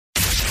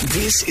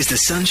This is the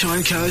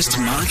Sunshine Coast,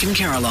 Mark and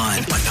Caroline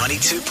on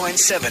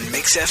 92.7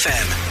 Mix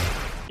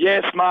FM.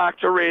 Yes, Mark,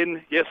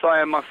 Doreen. Yes, I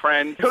am, my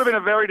friend. Could have been a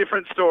very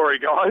different story,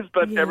 guys,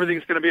 but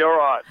everything's going to be all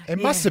right.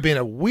 It must have been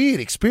a weird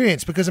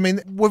experience because, I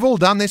mean, we've all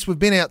done this. We've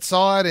been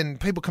outside and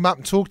people come up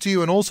and talk to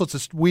you and all sorts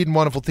of weird and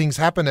wonderful things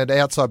happen at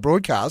outside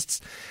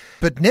broadcasts.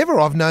 But never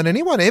I've known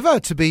anyone ever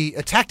to be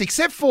attacked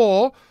except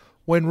for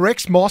when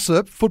Rex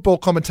Mossop, football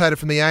commentator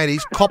from the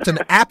 80s, copped an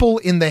apple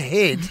in the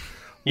head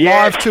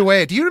live to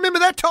air. Do you remember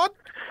that, Todd?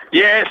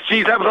 Yes,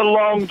 geez, that was a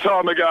long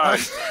time ago.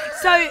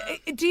 So,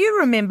 do you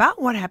remember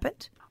what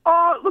happened?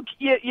 Oh, look,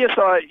 yes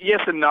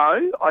and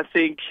no. I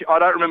think I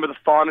don't remember the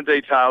finer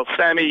details.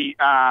 Sammy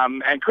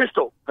and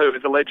Crystal, who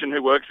is a legend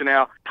who works in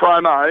our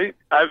promo,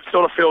 have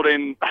sort of filled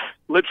in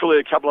literally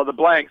a couple of the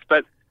blanks.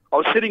 But I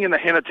was sitting in the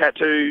henna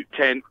tattoo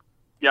tent,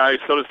 you know,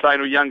 sort of saying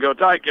to a young girl,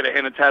 don't get a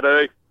henna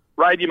tattoo.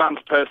 Raid your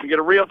mum's person, get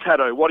a real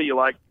tattoo. What are you,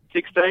 like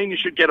 16? You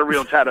should get a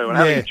real tattoo. And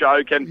having a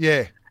joke.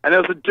 And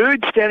there was a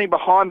dude standing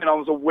behind me and I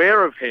was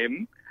aware of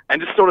him.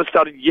 And just sort of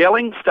started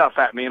yelling stuff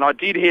at me. And I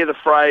did hear the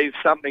phrase,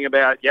 something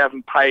about, you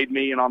haven't paid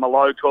me and I'm a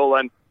local.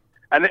 And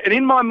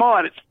in my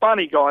mind, it's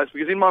funny, guys,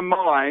 because in my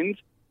mind,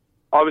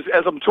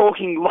 as I'm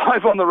talking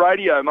live on the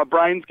radio, my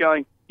brain's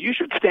going, you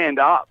should stand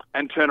up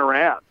and turn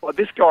around. Like,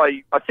 this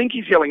guy, I think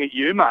he's yelling at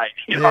you, mate,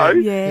 you know?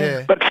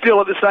 Yeah. But still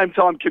at the same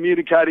time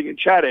communicating and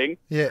chatting.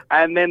 Yeah.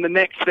 And then the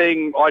next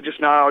thing, I just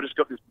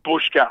got this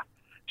bushka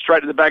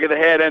straight to the back of the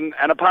head. And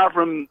apart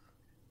from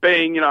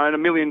being, you know, in a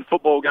million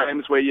football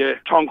games where you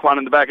tonk one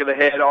in the back of the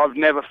head, I've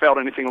never felt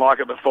anything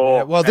like it before.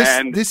 Yeah, well,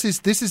 this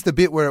is the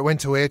bit where it went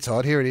to air,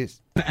 Todd. Here it is.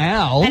 An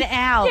owl? An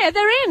owl. Yeah,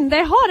 they're in.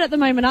 They're hot at the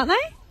moment, aren't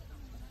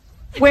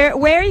they? Where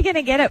are you going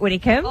to get it,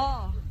 Whitcomb?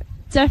 Oh,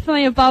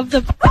 definitely above the...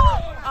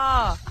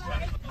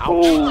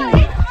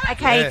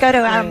 Okay, go to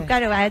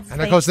ads. And,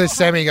 of course, there's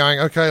Sammy going,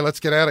 okay, let's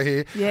get out of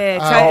here.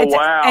 Yeah.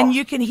 Wow. And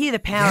you can hear the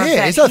power of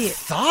that he's a hit.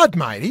 thud,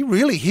 mate. He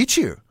really hit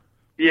you.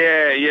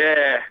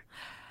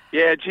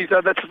 Yeah, geez,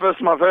 that's the first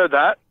time I've heard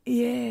that.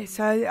 Yeah,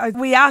 so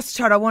we asked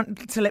Todd, I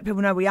want to let people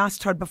know, we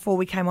asked Todd before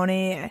we came on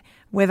air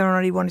whether or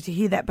not he wanted to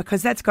hear that,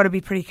 because that's got to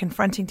be pretty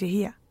confronting to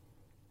hear.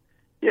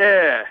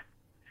 Yeah.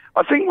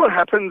 I think what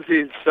happens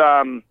is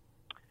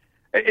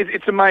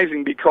it's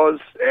amazing because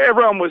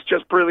everyone was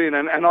just brilliant,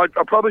 and I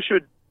probably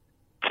should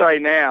say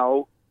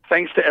now,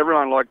 thanks to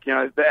everyone, like, you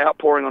know, the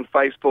outpouring on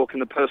Facebook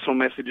and the personal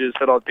messages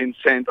that I've been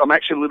sent, I'm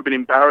actually a little bit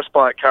embarrassed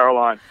by it,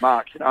 Caroline,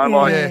 Mark. You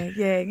know,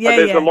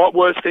 there's a lot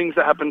worse things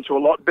that happen to a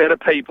lot better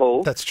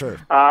people. That's true.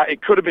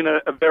 It could have been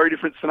a very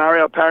different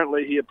scenario.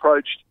 Apparently, he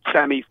approached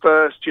Sammy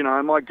first. You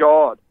know, my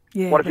God,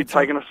 what if he'd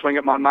taken a swing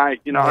at my mate?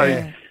 You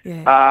know,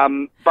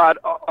 but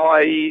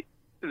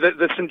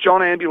the St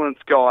John ambulance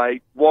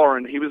guy,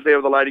 Warren, he was there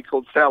with a lady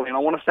called Sally, and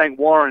I want to thank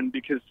Warren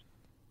because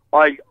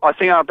I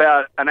think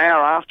about an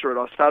hour after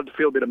it, I started to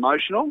feel a bit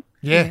emotional.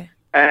 Yeah.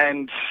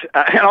 And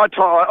I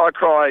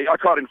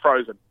cried in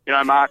Frozen. You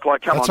know, Mark,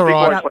 like, come That's on.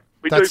 all right.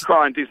 We do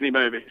cry in Disney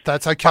movies.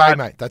 That's okay,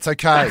 mate. That's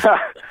okay.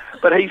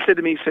 But he said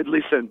to me,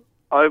 listen,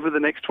 over the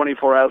next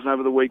 24 hours and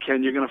over the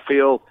weekend, you're going to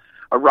feel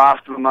a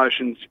raft of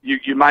emotions.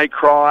 You may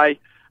cry.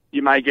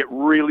 You may get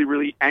really,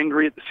 really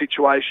angry at the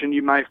situation.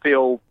 You may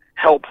feel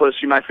helpless.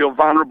 You may feel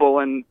vulnerable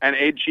and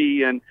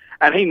edgy. And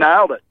he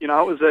nailed it. You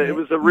know, it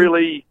was a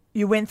really...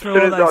 You went through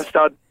as soon all those... as I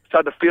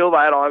started to feel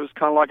that, I was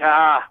kind of like,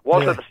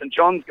 was it the St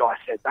John's guy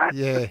said that?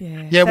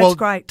 Yeah. Well,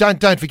 great.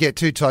 Don't forget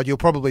too, Todd, you'll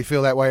probably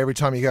feel that way every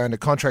time you go into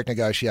contract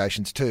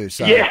negotiations too.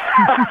 So. Yeah.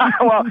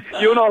 Well,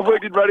 you and I have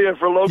worked in radio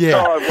for a long time.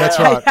 Wow. That's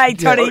right. Hey,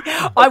 Toddy,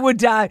 I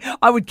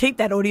would keep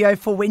that audio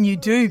for when you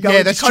do go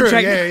into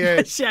contract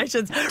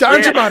negotiations.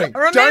 Don't you, buddy?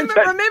 Remember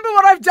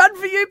what I've done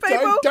for you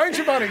people? Don't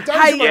you, buddy?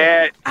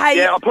 Yeah,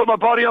 I put my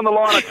body on the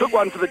line. I took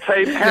one for the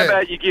team. How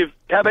about you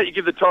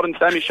give the Todd and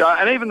Sammy show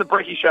and even the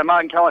Brecky show,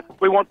 Mark and Caroline?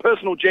 We want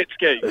personal jet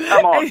ski.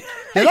 Come on.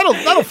 Yeah,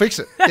 that'll fix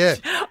it. Yeah.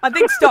 I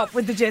think stop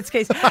with the jet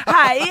skis.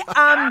 Hey,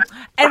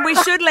 and we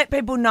should let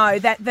people know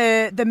that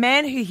the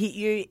man who hit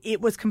you,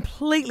 it was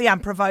completely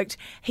unprovoked.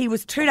 He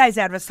was 2 days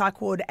out of a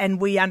psych ward,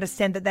 and we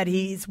understand that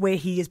he is where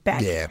he is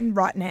back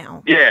right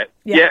now. Yeah,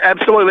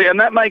 absolutely. And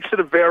that makes it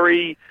a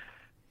very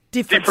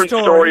different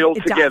story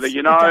altogether.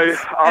 You know,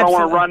 I don't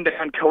want to run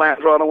down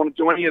collateral. I don't want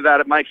to do any of that.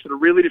 It makes it a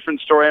really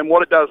different story. And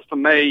what it does for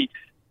me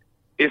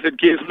is it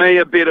gives me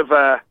a bit of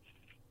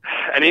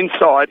an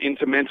insight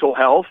into mental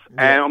health.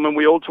 And I mean,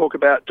 we all talk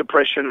about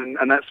depression,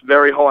 and that's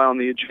very high on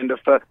the agenda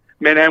for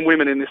men and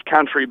women in this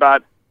country.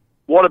 But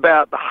what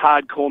about the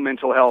hardcore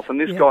mental health? And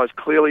this guy's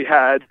clearly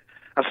had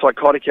a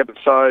psychotic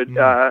episode.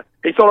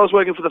 He thought I was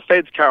working for the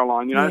feds,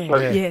 Caroline, you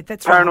know,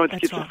 that's paranoid,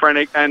 right,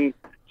 schizophrenic. And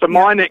so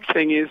my next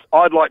thing is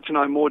I'd like to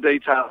know more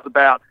details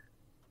about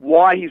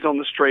why he's on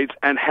the streets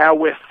and how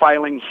we're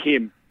failing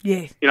him.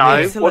 Yeah. You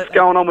know, what's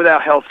going on with our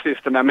health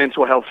system, our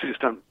mental health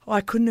system.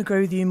 I couldn't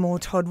agree with you more,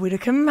 Todd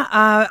Whitcomb.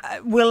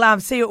 We'll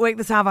see you at work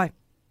this Arvo.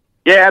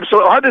 Yeah,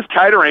 absolutely. I hope there's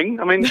catering.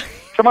 I mean,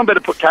 someone better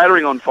put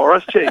catering on for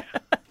us. Jeez.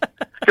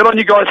 Good on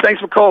you guys.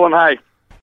 Thanks for calling, hey.